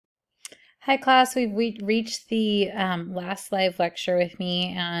Hi class, we've reached the last live lecture with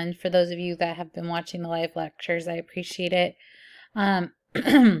me, and for those of you that have been watching the live lectures, I appreciate it. Um,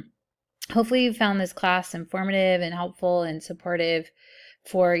 hopefully you found this class informative and helpful and supportive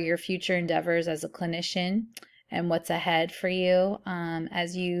for your future endeavors as a clinician and what's ahead for you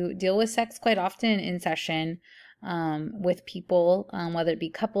as you deal with sex quite often in session with people, whether it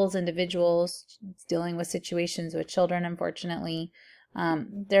be couples, individuals, dealing with situations with children, unfortunately.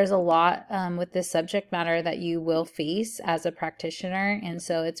 There's a lot with this subject matter that you will face as a practitioner, and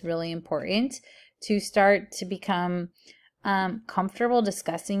so it's really important to start to become comfortable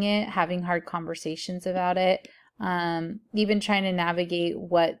discussing it, having hard conversations about it, even trying to navigate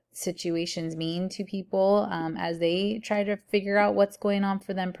what situations mean to people as they try to figure out what's going on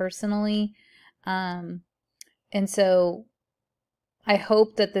for them personally. And so I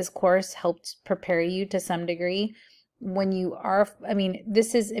hope that this course helped prepare you to some degree when you are,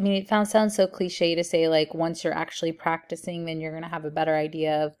 it sounds so cliche to say, like, once you're actually practicing, then you're going to have a better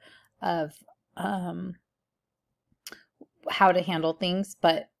idea of how to handle things,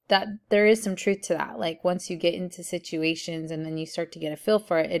 but that there is some truth to that. Like, once you get into situations and then you start to get a feel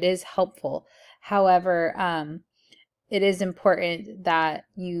for it, it is helpful. However, it is important that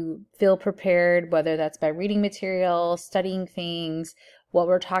you feel prepared, whether that's by reading material, studying things, what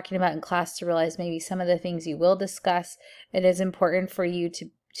we're talking about in class, to realize maybe some of the things you will discuss. It is important for you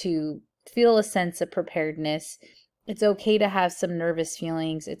to feel a sense of preparedness. It's okay to have some nervous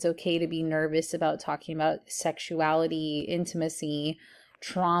feelings. It's okay to be nervous about talking about sexuality, intimacy,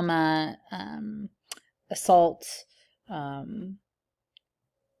 trauma, assault,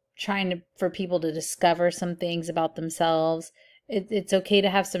 trying for people to discover some things about themselves. It's okay to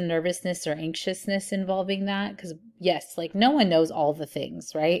have some nervousness or anxiousness involving that, because yes, like, no one knows all the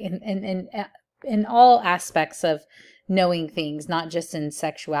things, right? And in all aspects of knowing things, not just in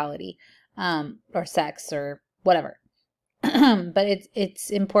sexuality or sex or whatever. But it's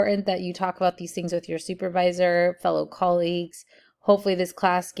important that you talk about these things with your supervisor, fellow colleagues. Hopefully this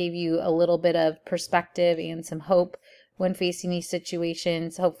class gave you a little bit of perspective and some hope when facing these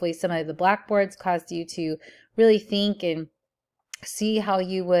situations. Hopefully some of the blackboards caused you to really think and see how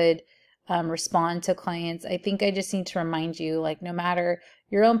you would respond to clients. I think I just need to remind you, like, no matter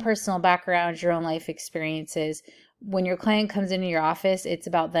your own personal background, your own life experiences, when your client comes into your office, it's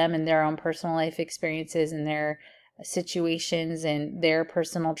about them and their own personal life experiences and their situations and their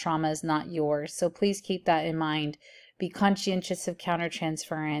personal traumas, not yours. So please keep that in mind. Be conscientious of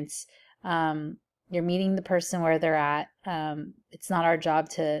countertransference. You're meeting the person where they're at. It's not our job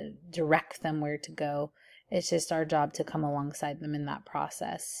to direct them where to go. It's just our job to come alongside them in that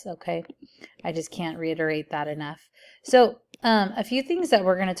process. Okay. I just can't reiterate that enough. So a few things that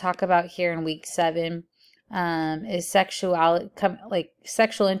we're going to talk about here in week 7 is sexuality, like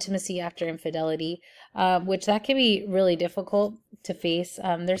sexual intimacy after infidelity, which that can be really difficult to face.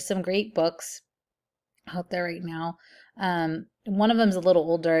 There's some great books out there right now. One of them is a little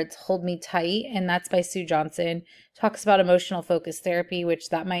older. It's Hold Me Tight, and that's by Sue Johnson. Talks about emotional focus therapy, which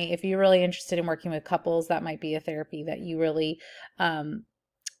that might, if you're really interested in working with couples, that might be a therapy that you really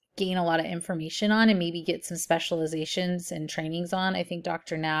gain a lot of information on and maybe get some specializations and trainings on. I think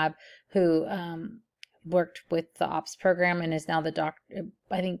Dr. Nab, who worked with the OPS program and is now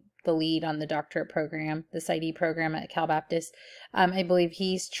the lead on the doctorate program, the PsyD program at Cal Baptist. I believe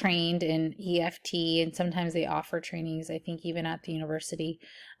he's trained in EFT, and sometimes they offer trainings, I think, even at the university.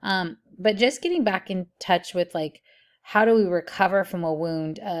 But just getting back in touch with, like, how do we recover from a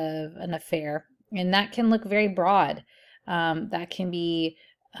wound of an affair? And that can look very broad. That can be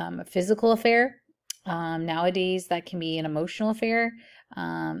a physical affair. Nowadays, that can be an emotional affair.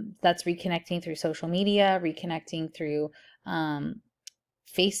 That's reconnecting through social media, reconnecting through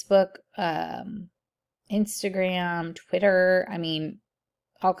Facebook, Instagram, Twitter. I mean,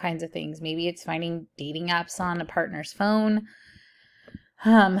 all kinds of things. Maybe it's finding dating apps on a partner's phone.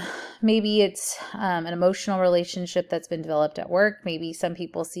 Maybe it's an emotional relationship that's been developed at work. Maybe some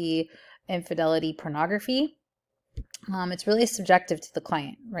people see infidelity pornography. It's really subjective to the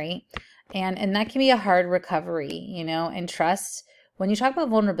client, right? And that can be a hard recovery, and trust. When you talk about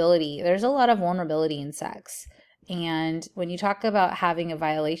vulnerability, there's a lot of vulnerability in sex. And when you talk about having a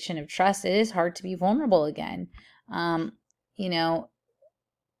violation of trust, it is hard to be vulnerable again. A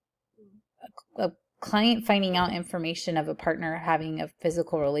client finding out information of a partner having a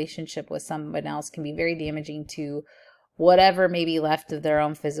physical relationship with someone else can be very damaging to whatever may be left of their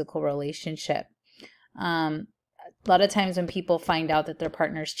own physical relationship. A lot of times when people find out that their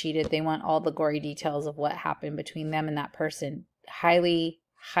partner's cheated, they want all the gory details of what happened between them and that person. Highly,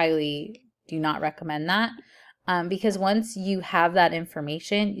 highly do not recommend that. Because once you have that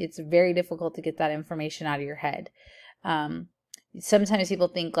information, it's very difficult to get that information out of your head. Sometimes people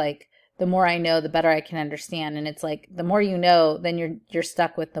think like, the more I know, the better I can understand. And it's like, the more you know, then you're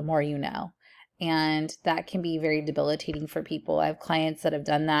stuck with the more you know. And that can be very debilitating for people. I have clients that have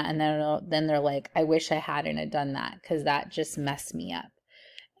done that, and then they're like, I wish I hadn't have done that, because that just messed me up.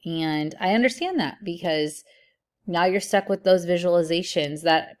 And I understand that, because now you're stuck with those visualizations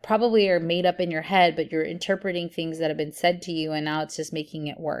that probably are made up in your head, but you're interpreting things that have been said to you, and now it's just making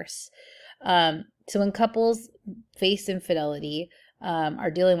it worse. So when couples face infidelity,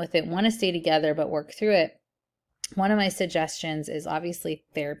 are dealing with it, want to stay together but work through it, one of my suggestions is obviously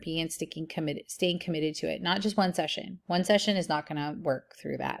therapy and staying committed to it. Not just one session. One session is not going to work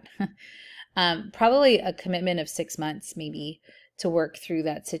through that. Probably a commitment of 6 months maybe to work through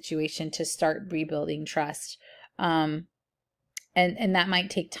that situation, to start rebuilding trust. And that might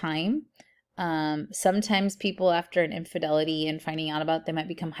take time. Sometimes people, after an infidelity and finding out about them, might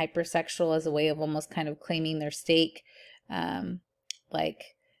become hypersexual as a way of almost kind of claiming their stake.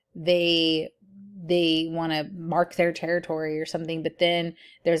 Like they want to mark their territory or something, but then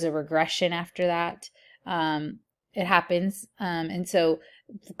there's a regression after that. It happens. And so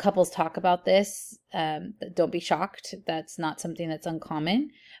couples talk about this. Don't be shocked. That's not something that's uncommon,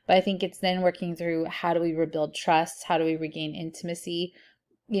 but I think it's then working through, how do we rebuild trust? How do we regain intimacy?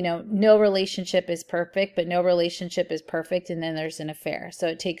 You know, no relationship is perfect, but no relationship is perfect. And then there's an affair. So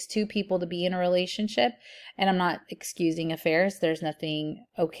it takes two people to be in a relationship. And I'm not excusing affairs. There's nothing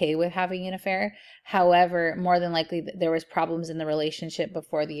okay with having an affair. However, more than likely there was problems in the relationship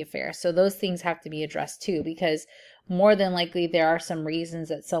before the affair. So those things have to be addressed too, because more than likely there are some reasons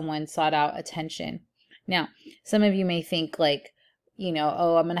that someone sought out attention. Now, some of you may think like, you know,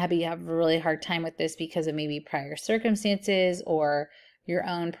 oh, I'm going to have a really hard time with this because of maybe prior circumstances or your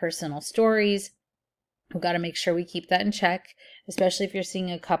own personal stories. We've got to make sure we keep that in check, especially if you're seeing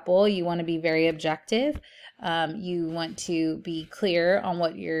a couple. You want to be very objective. You want to be clear on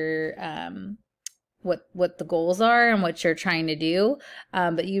what your what the goals are and what you're trying to do,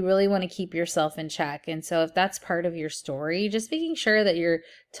 but you really want to keep yourself in check. And so if that's part of your story, just making sure that you're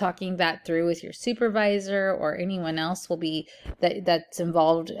talking that through with your supervisor or anyone else will be that's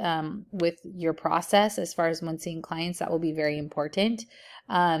involved with your process as far as when seeing clients. That will be very important.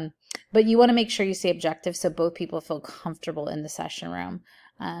 But you want to make sure you stay objective so both people feel comfortable in the session room.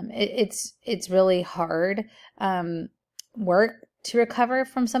 It's really hard work to recover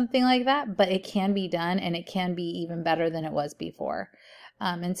from something like that, but it can be done, and it can be even better than it was before.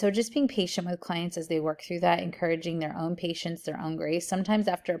 And so just being patient with clients as they work through that, encouraging their own patience, their own grace. Sometimes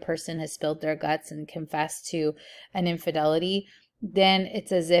after a person has spilled their guts and confessed to an infidelity, then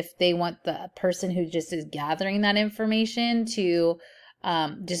it's as if they want the person who just is gathering that information to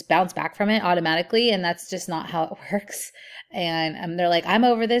just bounce back from it automatically. And that's just not how it works. And they're like, I'm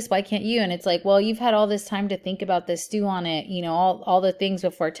over this. Why can't you? And it's like, well, you've had all this time to think about this, stew on it, you know, all the things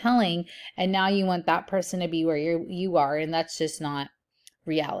before telling. And now you want that person to be where you are. And that's just not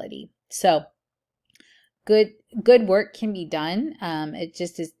reality. So good work can be done. It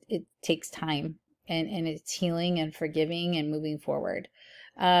just is, it takes time, and it's healing and forgiving and moving forward.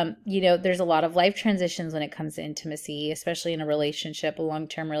 You know, there's a lot of life transitions when it comes to intimacy, especially in a relationship, a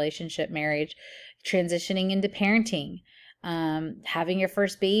long-term relationship, marriage, transitioning into parenting, having your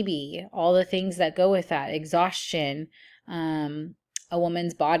first baby, all the things that go with that, exhaustion, a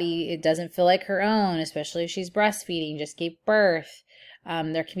woman's body, it doesn't feel like her own, especially if she's breastfeeding, just gave birth.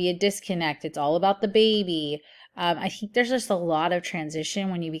 There can be a disconnect. It's all about the baby. I think there's just a lot of transition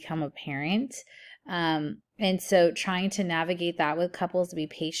when you become a parent. And so trying to navigate that with couples, to be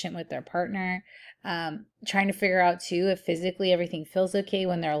patient with their partner, trying to figure out too if physically everything feels okay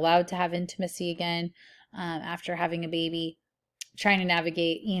when they're allowed to have intimacy again after having a baby, trying to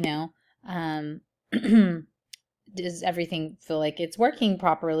navigate, you know, does everything feel like it's working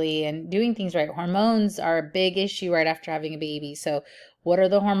properly and doing things right? Hormones are a big issue right after having a baby. So what are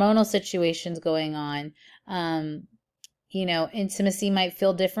the hormonal situations going on? You know, intimacy might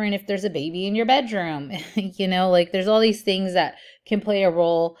feel different if there's a baby in your bedroom, you know, like there's all these things that can play a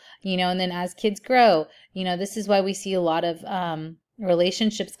role, you know, and then as kids grow, you know, this is why we see a lot of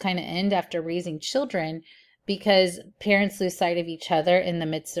relationships kind of end after raising children, because parents lose sight of each other in the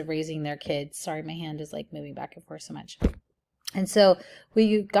midst of raising their kids. Sorry, my hand is like moving back and forth so much. And so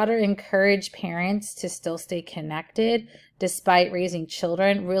we got to encourage parents to still stay connected despite raising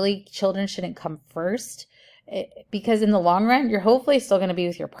children. Really, children shouldn't come first. Because in the long run, you're hopefully still going to be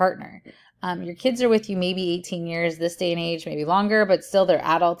with your partner. Your kids are with you maybe 18 years this day and age, maybe longer, but still they're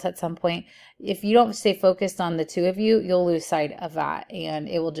adults at some point. If you don't stay focused on the two of you, you'll lose sight of that. And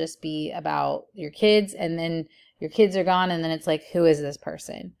it will just be about your kids, and then your kids are gone. And then it's like, who is this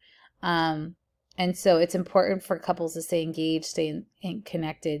person? And so it's important for couples to stay engaged, stay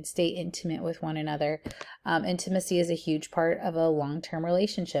connected, stay intimate with one another. Intimacy is a huge part of a long-term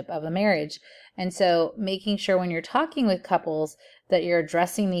relationship, of a marriage. And so making sure when you're talking with couples that you're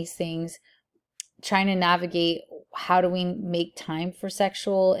addressing these things, trying to navigate, how do we make time for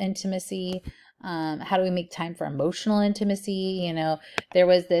sexual intimacy? How do we make time for emotional intimacy? You know, there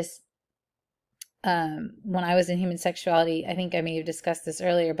was this, when I was in human sexuality, I think I may have discussed this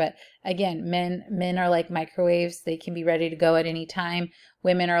earlier, but again, men are like microwaves. They can be ready to go at any time.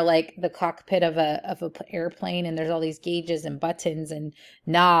 Women are like the cockpit of a airplane, and there's all these gauges and buttons and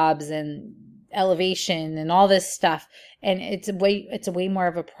knobs and elevation and all this stuff. And it's a way more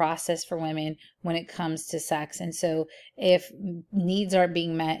of a process for women when it comes to sex. And so if needs aren't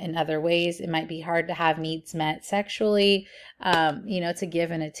being met in other ways, it might be hard to have needs met sexually. It's a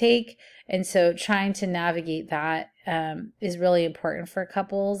give and a take. And so trying to navigate that is really important for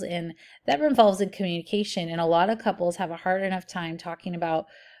couples, and that involves in communication. And a lot of couples have a hard enough time talking about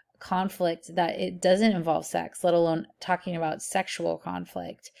conflict that it doesn't involve sex, let alone talking about sexual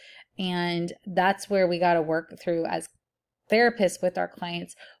conflict. And that's where we got to work through, as therapists with our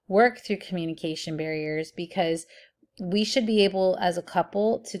clients, work through communication barriers, because we should be able as a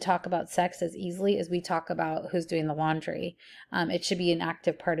couple to talk about sex as easily as we talk about who's doing the laundry. It should be an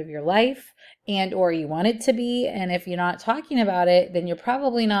active part of your life, and or you want it to be. And if you're not talking about it, then you're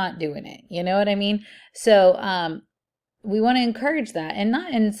probably not doing it. You know what I mean? So we want to encourage that, and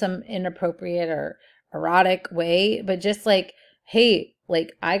not in some inappropriate or erotic way, but just like, hey,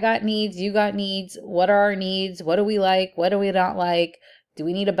 like, I got needs, you got needs. What are our needs? What do we like? What do we not like? Do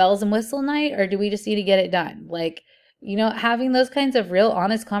we need a bells and whistle night, or do we just need to get it done? Like, having those kinds of real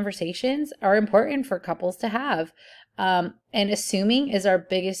honest conversations are important for couples to have. And assuming is our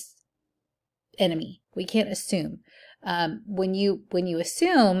biggest enemy. We can't assume. When you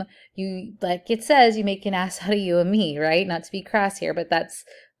assume, you, like it says, you make an ass out of you and me, right? Not to be crass here, but that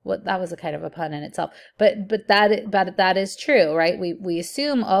was a kind of a pun in itself. But that is true, right? We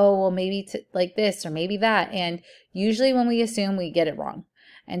assume, oh, well, maybe like this or maybe that. And usually when we assume, we get it wrong.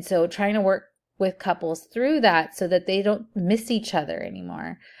 And so trying to work with couples through that so that they don't miss each other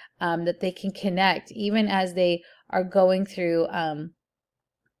anymore, that they can connect even as they are going through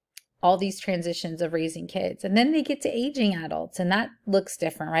all these transitions of raising kids. And then they get to aging adults, and that looks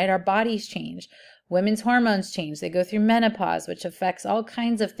different, right? Our bodies change. Women's hormones change. They go through menopause, which affects all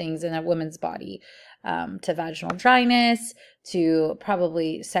kinds of things in a woman's body, to vaginal dryness, to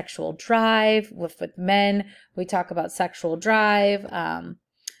probably sexual drive. With men, we talk about sexual drive,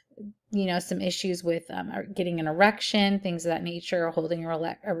 some issues with getting an erection, things of that nature, or holding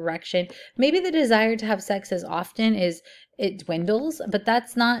an erection. Maybe the desire to have sex as often it dwindles, but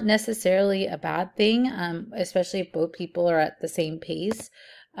that's not necessarily a bad thing, especially if both people are at the same pace.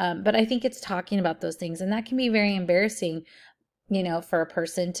 But I think it's talking about those things, and that can be very embarrassing, for a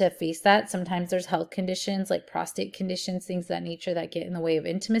person to face that. Sometimes there's health conditions like prostate conditions, things of that nature that get in the way of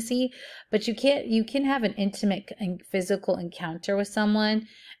intimacy, but you can have an intimate and physical encounter with someone,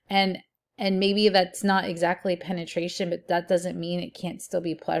 and maybe that's not exactly penetration, but that doesn't mean it can't still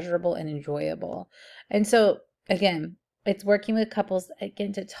be pleasurable and enjoyable. And so again, it's working with couples,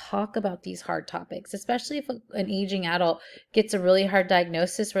 again, to talk about these hard topics, especially if an aging adult gets a really hard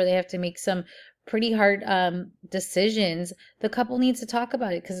diagnosis where they have to make some pretty hard decisions. The couple needs to talk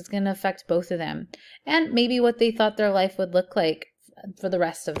about it, because it's going to affect both of them, and maybe what they thought their life would look like for the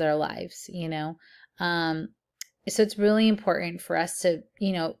rest of their lives, So it's really important for us to,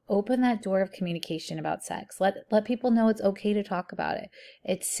 open that door of communication about sex. Let people know it's okay to talk about it.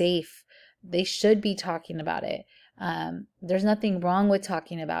 It's safe. They should be talking about it. There's nothing wrong with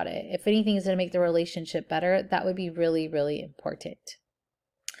talking about it. If anything is going to make the relationship better, that would be really, really important.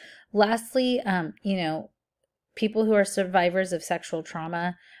 Lastly, people who are survivors of sexual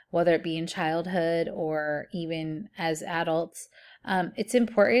trauma, whether it be in childhood or even as adults, it's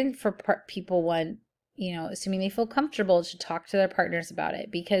important for people, assuming they feel comfortable, to talk to their partners about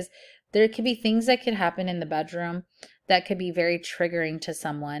it, because there could be things that could happen in the bedroom that could be very triggering to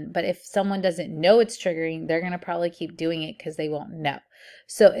someone. But if someone doesn't know it's triggering, they're going to probably keep doing it because they won't know.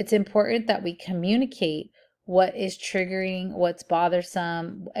 So it's important that we communicate what is triggering, what's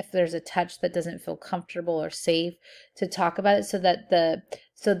bothersome, if there's a touch that doesn't feel comfortable or safe, to talk about it, so that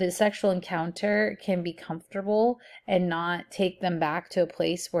the sexual encounter can be comfortable and not take them back to a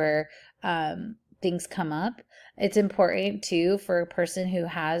place where things come up. It's important too for a person who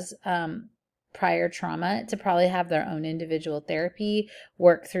has prior trauma to probably have their own individual therapy,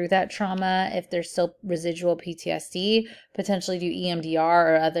 work through that trauma. If there's still residual PTSD, potentially do EMDR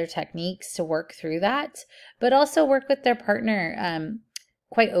or other techniques to work through that, but also work with their partner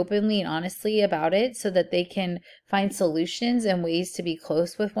quite openly and honestly about it so that they can find solutions and ways to be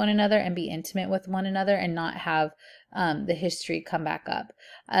close with one another and be intimate with one another and not have the history come back up.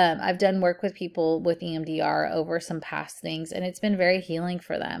 I've done work with people with EMDR over some past things, and it's been very healing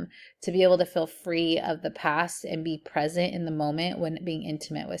for them to be able to feel free of the past and be present in the moment when being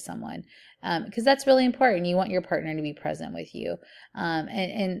intimate with someone. Because that's really important. You want your partner to be present with you.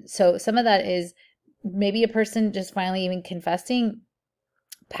 And so some of that is maybe a person just finally even confessing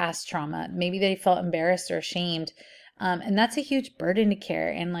past trauma. Maybe they felt embarrassed or ashamed. And that's a huge burden to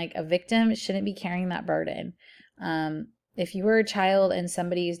carry. And like a victim shouldn't be carrying that burden. If you were a child and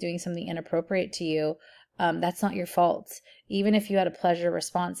somebody is doing something inappropriate to you, that's not your fault. Even if you had a pleasure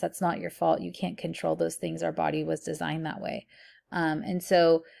response, that's not your fault. You can't control those things. Our body was designed that way. And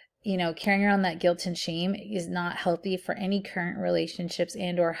so, carrying around that guilt and shame is not healthy for any current relationships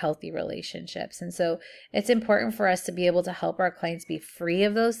and or healthy relationships. And so it's important for us to be able to help our clients be free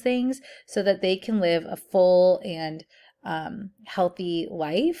of those things so that they can live a full and healthy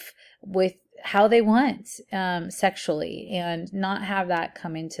life with how they want sexually and not have that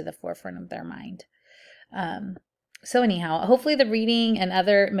come into the forefront of their mind. So anyhow, hopefully the reading and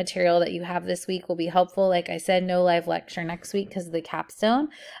other material that you have this week will be helpful. Like I said, no live lecture next week because of the capstone.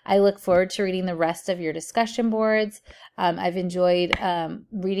 I look forward to reading the rest of your discussion boards. I've enjoyed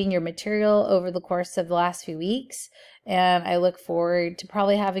reading your material over the course of the last few weeks, and I look forward to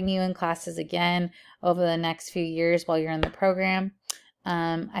probably having you in classes again over the next few years while you're in the program.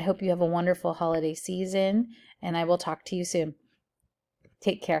 I hope you have a wonderful holiday season, and I will talk to you soon.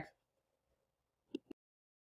 Take care.